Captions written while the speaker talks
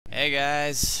Hey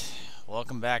guys,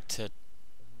 welcome back to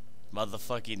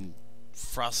motherfucking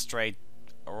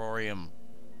Frustratorium.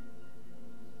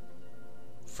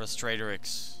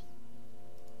 Frustratorix.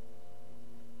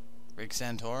 Rick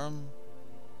Santorum?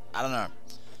 I don't know.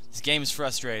 This game is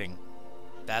frustrating.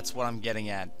 That's what I'm getting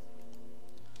at.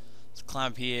 Let's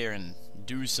climb up here and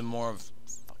do some more of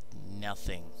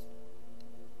nothing.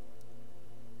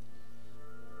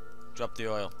 Drop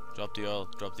the oil, drop the oil,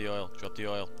 drop the oil, drop the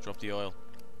oil, drop the oil.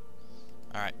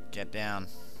 Alright, get down.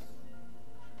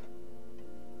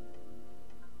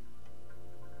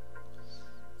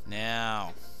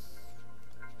 Now,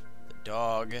 the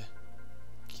dog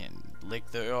can lick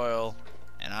the oil,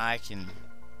 and I can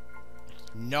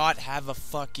not have a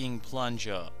fucking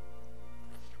plunger.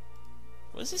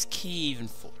 What is this key even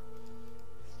for?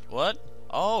 What?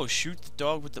 Oh, shoot the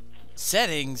dog with the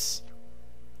settings.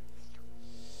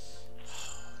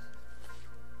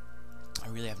 I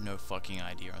really have no fucking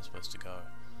idea where I'm supposed to go.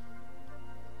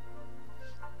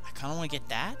 I kind of want to get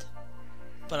that,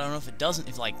 but I don't know if it doesn't.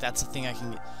 If like that's a thing I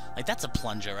can get. Like that's a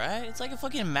plunger, right? It's like a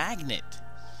fucking magnet.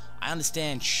 I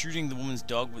understand shooting the woman's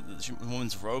dog with the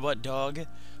woman's robot dog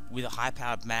with a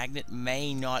high-powered magnet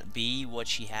may not be what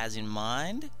she has in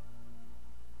mind.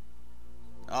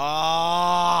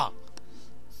 Ah.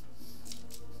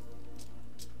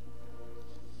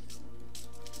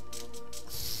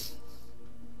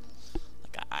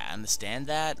 I understand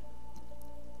that.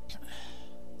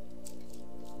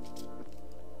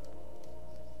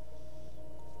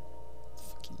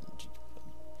 Fucking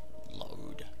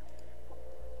load.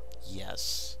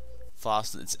 Yes.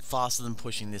 Faster. It's faster than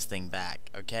pushing this thing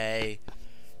back. Okay.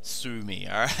 Sue me.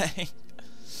 All right.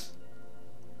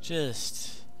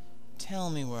 Just tell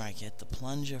me where I get the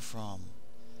plunger from,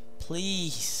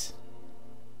 please.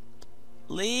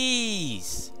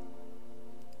 Please.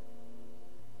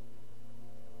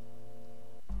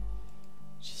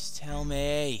 Tell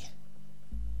me.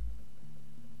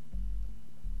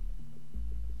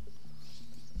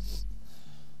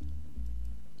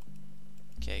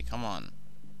 Okay, come on.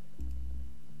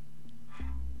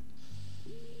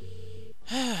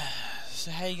 So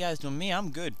how you guys doing? Me,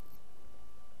 I'm good.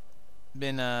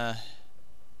 Been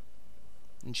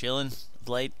chilling of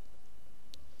late.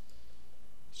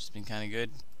 Just been kind of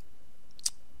good.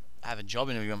 I have a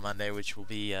job interview on Monday, which will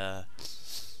be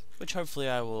which hopefully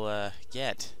I will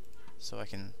get. So I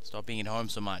can stop being at home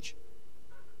so much.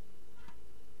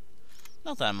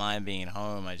 Not that I mind being at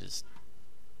home, I just...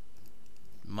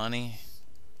 Money.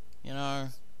 You know,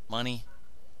 money.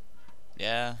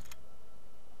 Yeah.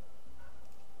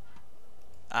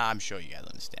 I'm sure you guys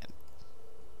understand.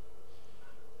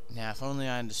 Now, if only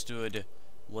I understood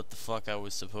what the fuck I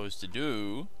was supposed to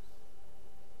do.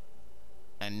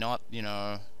 And not, you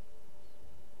know...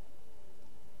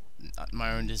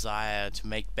 my own desire to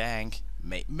make bank.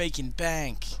 Making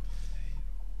bank,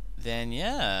 then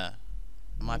yeah,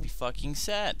 I might be fucking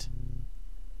set.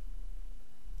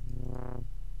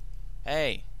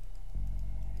 Hey,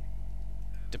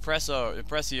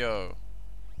 Depressio.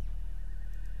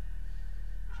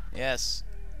 Yes,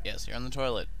 you're on the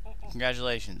toilet.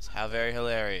 Congratulations, how very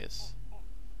hilarious.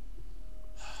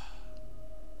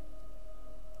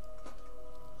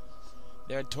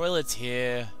 There are toilets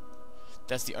here.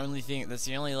 That's the only thing, that's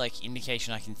the only, like,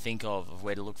 indication I can think of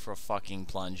where to look for a fucking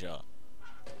plunger.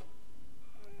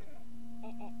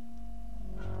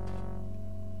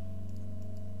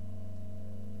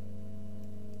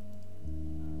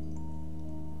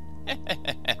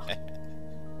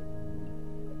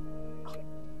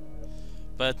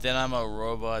 But then I'm a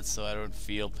robot, so I don't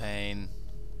feel pain.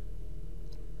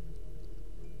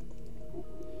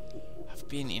 I've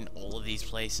been in all of these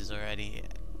places already.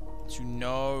 To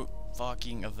no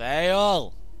fucking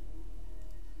avail.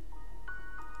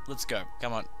 Let's go.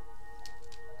 Come on.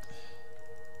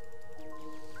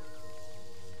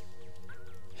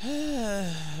 Did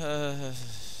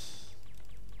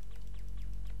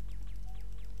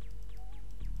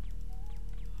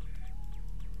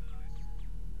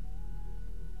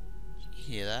you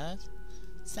hear that?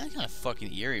 It sounded kind of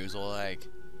fucking eerie. It was all like,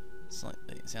 it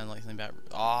sounded like something about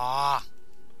I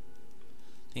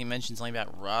think you mentioned something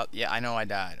about yeah, I know I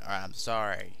died. Alright, I'm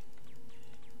sorry.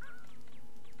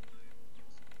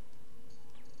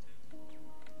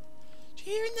 Did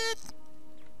you hear that?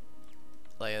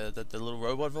 Like the little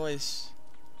robot voice?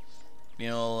 You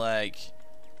know, like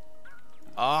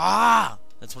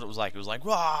that's what it was like. It was like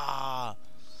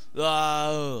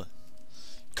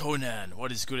Conan,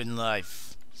 what is good in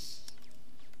life?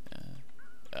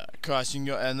 Crushing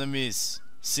your enemies,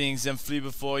 seeing them flee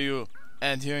before you,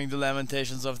 and hearing the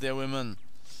lamentations of their women.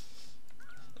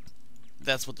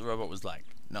 That's what the robot was like.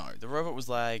 No, the robot was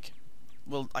like,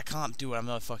 well, I can't do it, I'm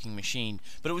not a fucking machine.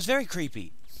 But it was very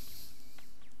creepy.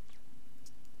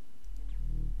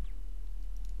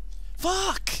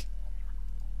 Fuck!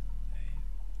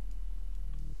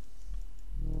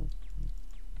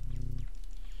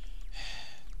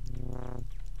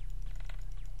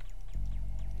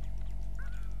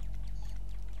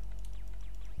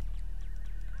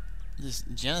 This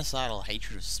genocidal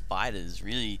hatred of spiders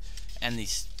really, and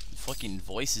these fucking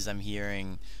voices I'm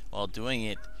hearing while doing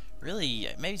it, really,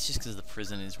 maybe it's just because the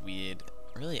prison is weird,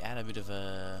 really add a bit of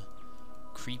a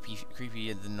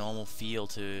creepy than normal feel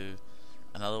to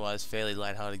an otherwise fairly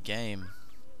lighthearted game.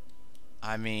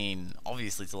 I mean,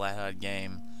 obviously it's a lighthearted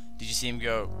game. Did you see him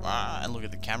go, ah, and look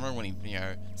at the camera when he, you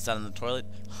know, sat in the toilet?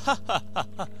 Ha ha ha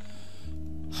ha!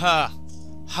 Ha!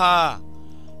 Ha!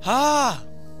 Ha!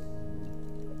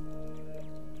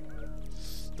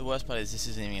 The worst part is this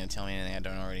isn't even going to tell me anything I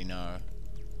don't already know.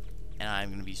 And I'm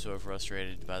going to be so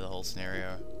frustrated by the whole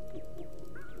scenario.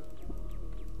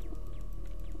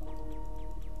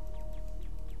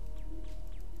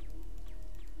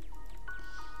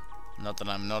 Not that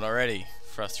I'm not already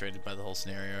frustrated by the whole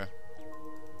scenario.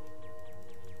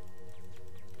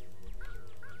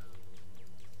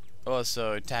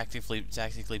 Also, tactically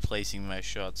placing my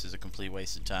shots is a complete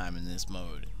waste of time in this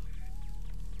mode.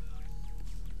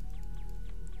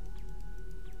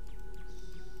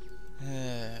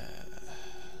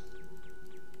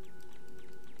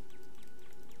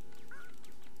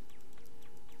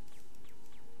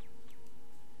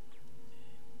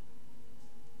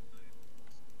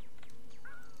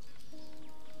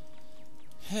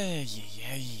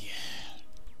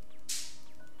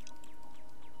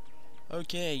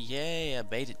 Okay, yay, I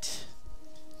made it.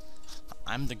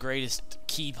 I'm the greatest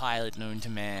key pilot known to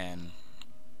man.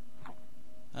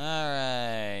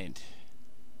 Alright.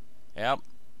 Yep.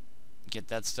 Get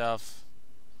that stuff.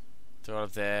 Throw it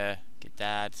up there. Get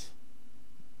that.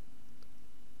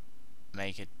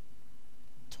 Make a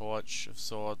torch of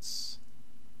sorts.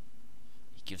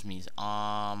 He gives me his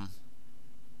arm.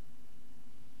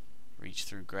 Reach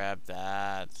through, grab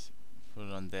that. Put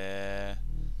it on there.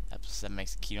 That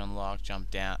makes the key unlock.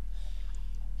 Jump down.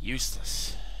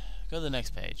 Useless. Go to the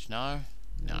next page. No?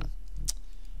 No.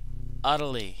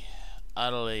 Utterly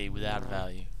without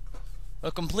value.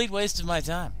 A complete waste of my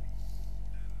time.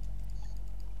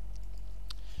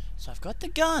 So I've got the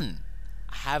gun.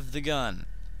 I have the gun.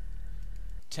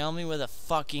 Tell me where the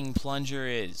fucking plunger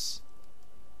is.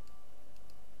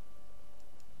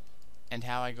 And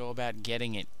how I go about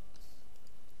getting it.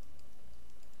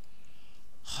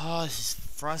 Oh, this is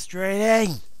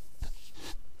frustrating.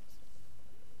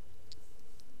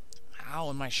 Ow,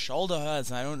 and my shoulder hurts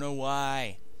and I don't know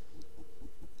why.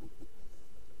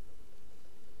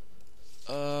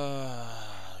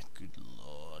 Good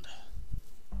lord.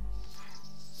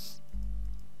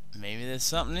 Maybe there's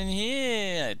something in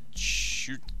here.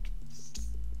 Shoot.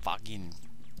 Fucking.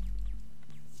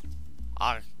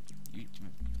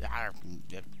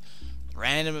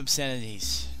 Random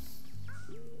obscenities.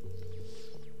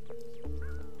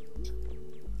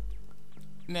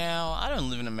 Now, I don't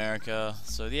live in America,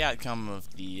 so the outcome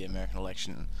of the American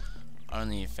election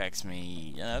only affects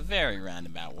me in a very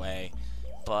roundabout way.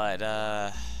 But,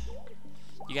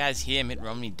 you guys hear Mitt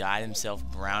Romney dyed himself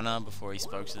browner before he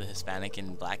spoke to the Hispanic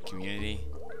and black community?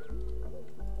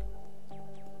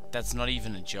 That's not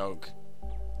even a joke.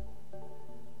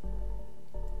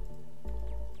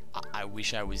 I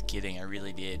wish I was kidding, I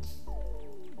really did.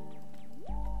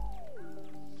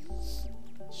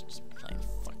 Just playing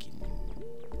fucking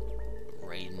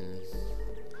Raiden.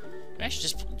 I should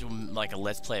just do like a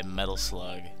Let's Play of Metal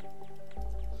Slug.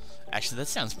 Actually, that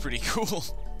sounds pretty cool.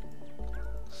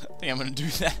 I think I'm gonna do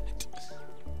that.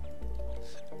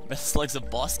 Metal Slug's a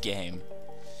boss game.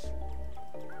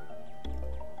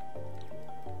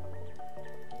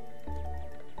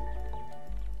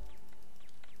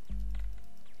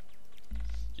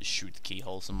 Just shoot the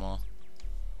keyhole some more.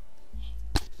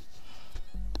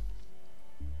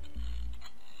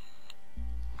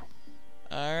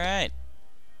 Alright.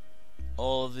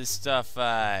 All of this stuff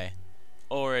I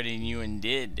already knew and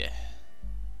did.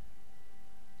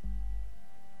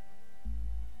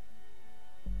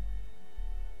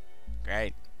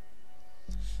 Great.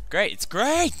 Great, it's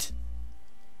great!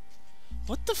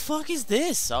 What the fuck is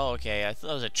this? Oh, okay, I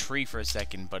thought it was a tree for a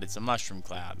second, but it's a mushroom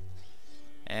cloud.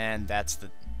 And that's the...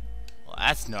 Well,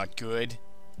 that's not good.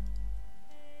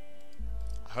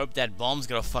 I hope that bomb's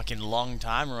got a fucking long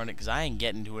timer on it, because I ain't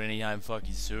getting to it anytime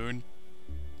fucking soon.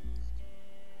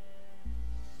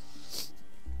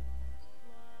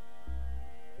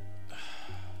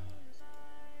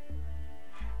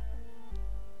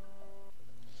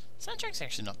 soundtrack's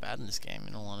actually not bad in this game,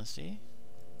 in all honesty.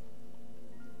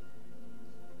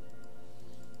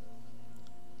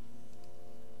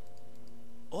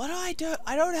 What do I do?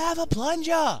 I don't have a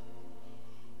plunger!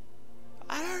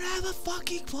 I don't have a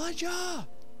fucking plunger!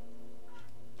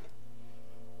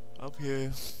 Up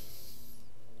here.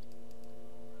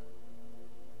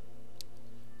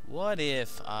 What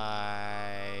if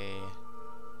I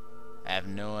have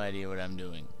no idea what I'm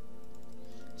doing?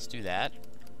 Let's do that.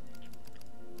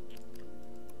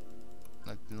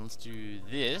 Let's do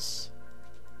this.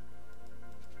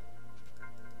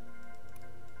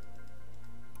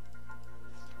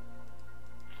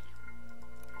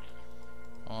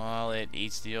 While it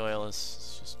eats the oil,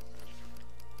 let's just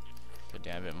put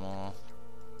down a bit more.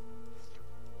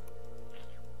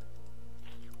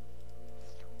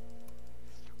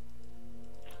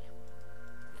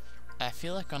 I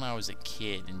feel like when I was a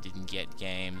kid and didn't get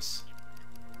games,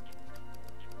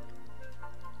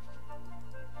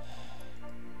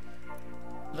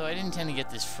 though I didn't tend to get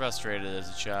this frustrated as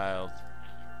a child.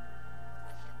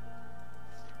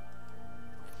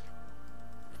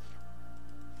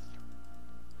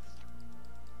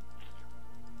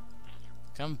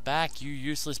 Come back, you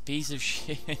useless piece of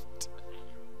shit.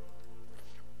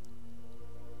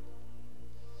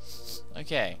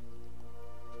 Okay.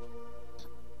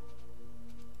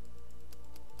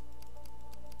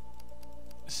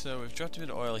 So we've dropped a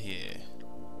bit of oil here.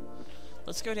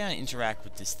 Let's go down and interact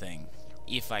with this thing.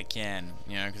 If I can,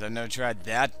 you know, because I've never tried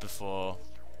that before.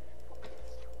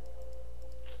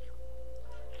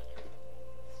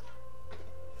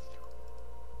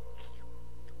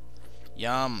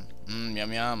 Yum.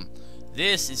 Yum yum.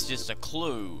 This is just a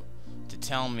clue to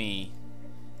tell me,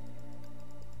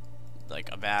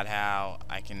 like, about how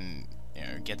I can, you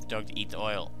know, get the dog to eat the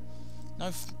oil.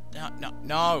 No,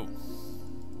 no.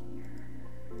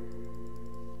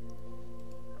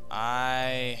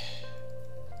 I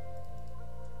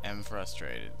am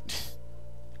frustrated.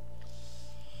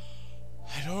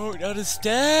 I don't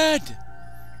understand.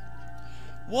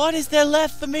 What is there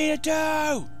left for me to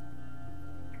do?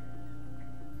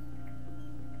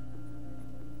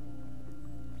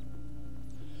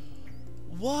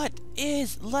 What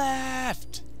is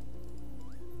left?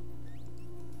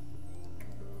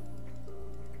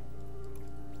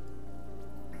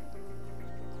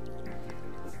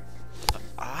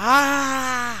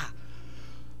 Ah!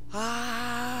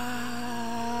 Ah!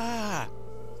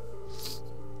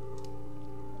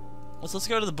 Let's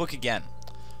go to the book again.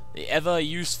 The ever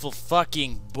useful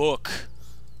fucking book.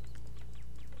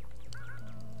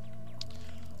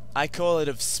 I call it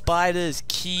of spiders,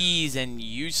 keys, and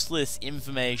useless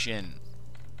information.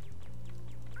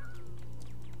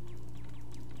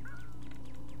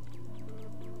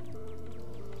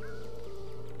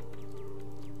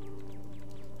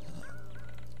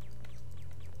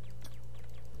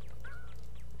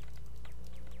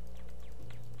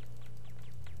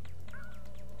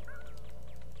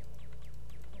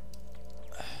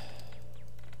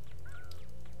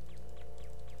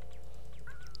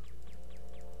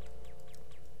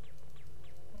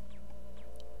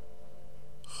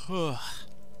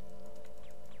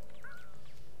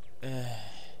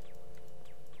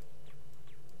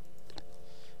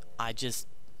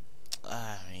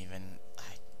 I don't even.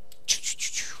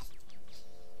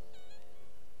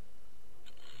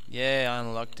 Yeah, I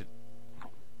unlocked it.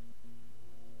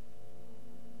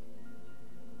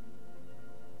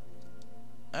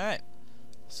 Alright.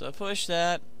 So push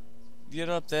that. Get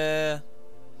up there.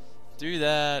 Do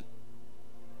that.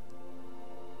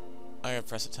 I gotta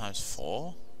press it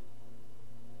 ×4.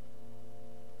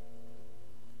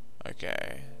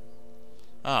 Okay.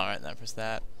 Alright, then press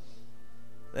that.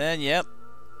 Then, yep.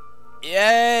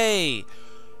 Yay!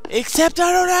 Except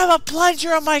I don't have a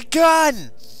plunger on my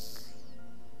gun!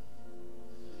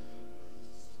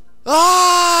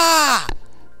 Ah!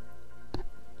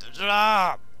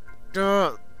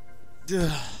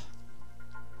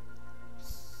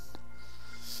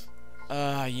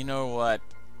 You know what?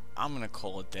 I'm gonna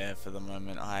call it there for the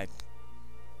moment. I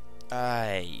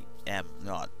am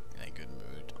not in a good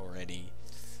mood already.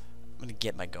 I'm gonna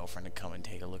get my girlfriend to come and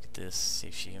take a look at this, see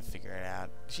if she can figure it out.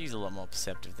 She's a lot more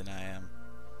perceptive than I am.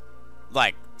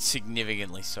 Like,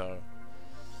 significantly so.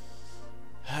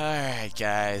 Alright,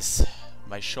 guys.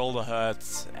 My shoulder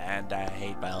hurts, and I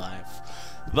hate my life.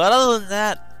 But other than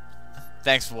that,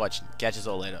 thanks for watching. Catch us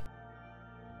all later.